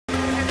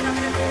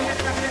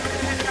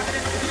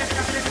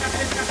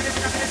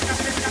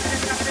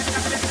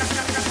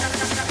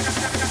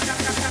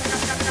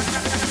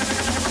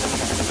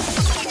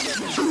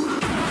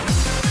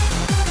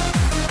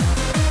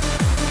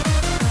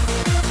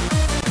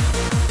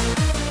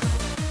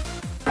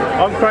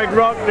I'm Craig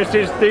Rock, this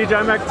is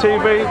Epedemik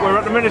TV. We're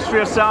at the Ministry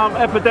of Sound,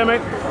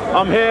 Epedemik.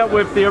 I'm here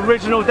with the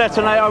original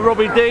detonator,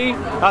 Robbie D.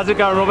 How's it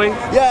going, Robbie?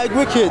 Yeah,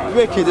 wicked,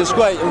 it's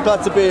great. I'm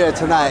glad to be here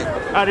tonight.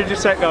 How did your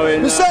set go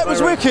in? The set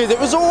was wicked, it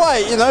was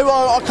alright, you know.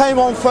 I came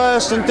on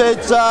first and did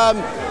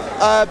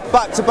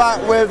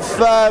back-to-back with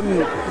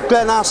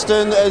Glen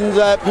Aston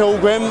and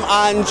Pilgrim,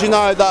 and you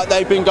know that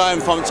they've been going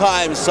from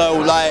time, so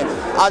like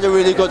I had a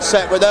really good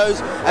set with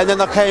those, and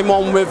then I came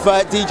on with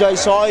DJ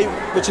Sai,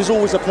 which is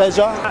always a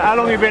pleasure. How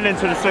long have you been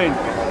into the scene?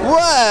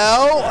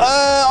 Well,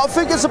 I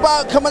think it's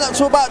about coming up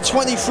to about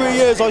 23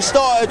 years. I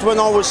started when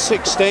I was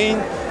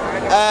 16.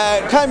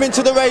 Came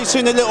into the race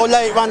scene a little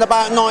late, around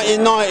about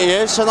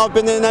 1990ish, and I've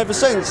been in ever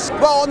since.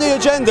 Well, on the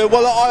agenda,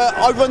 well,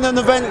 I run an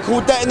event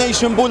called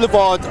Detonation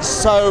Boulevard,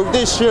 so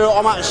this year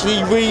I'm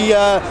actually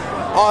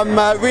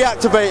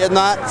reactivating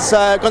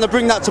that, going to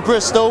bring that to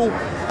Bristol,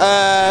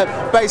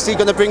 basically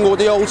going to bring all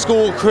the old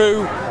school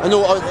crew, and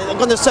I'm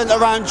going to centre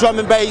around drum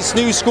and bass,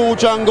 new school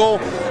jungle,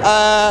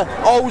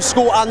 old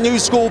school and new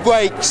school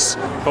breaks.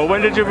 Well,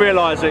 when did you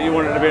realise that you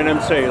wanted to be an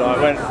MC?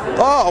 Like when?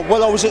 Oh,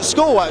 well, I was at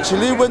school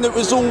actually, when it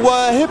was all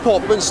hip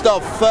hop and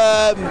stuff.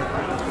 I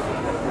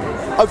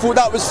thought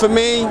that was for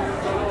me.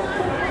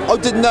 I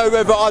didn't know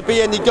whether I'd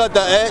be any good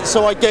at it,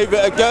 so I gave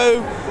it a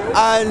go.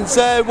 And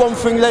one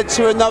thing led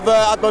to another.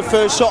 I had my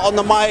first shot on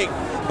the mic,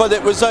 but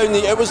it was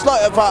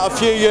like about a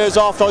few years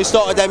after I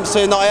started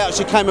MCing that I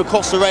actually came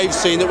across the rave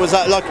scene. It was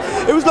like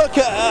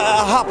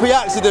a happy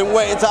accident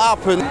waiting to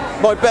happen.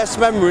 My best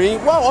memory,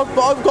 well,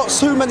 I've got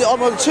too many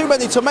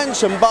to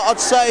mention, but I'd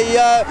say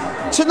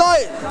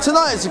tonight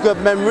is a good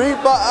memory.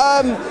 But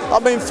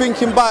I've been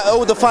thinking back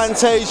all the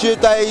Fantasia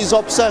days,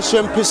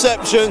 Obsession,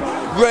 Perception,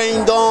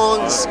 Rain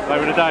Dance. They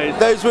were the days.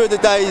 Those were the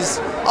days.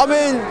 I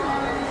mean,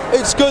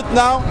 it's good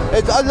now.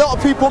 A lot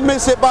of people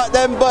miss it back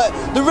then, but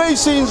the rave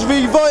scene's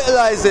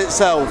revitalised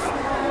itself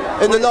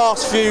in the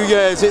last few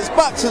years. It's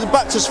back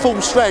to full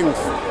strength,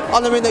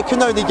 and I mean it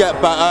can only get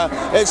better.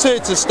 It's here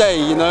to stay,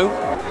 you know.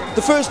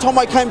 The first time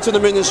I came to the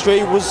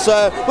Ministry was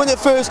when it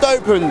first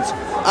opened,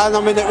 and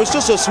I mean it was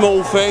just a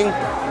small thing,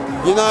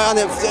 you know, and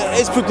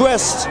it's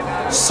progressed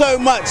so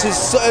much,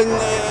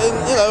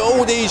 you know,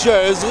 all these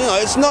years. You know,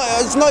 it's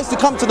nice to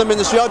come to the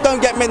Ministry. I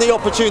don't get many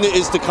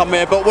opportunities to come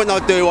here, but when I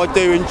do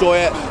enjoy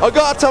it. I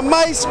got a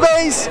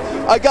MySpace,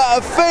 I got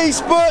a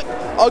Facebook,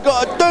 I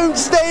got a Don't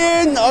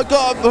Stay In, I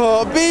got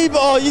a Bieber,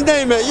 oh, you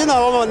name it. You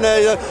know, I'm on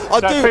there.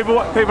 People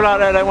out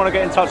there, they want to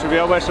get in touch with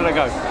you. Where should they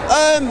go?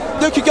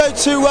 They could go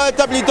to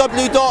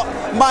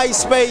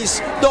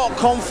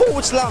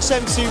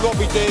www.myspace.com/MC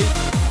Robbie D.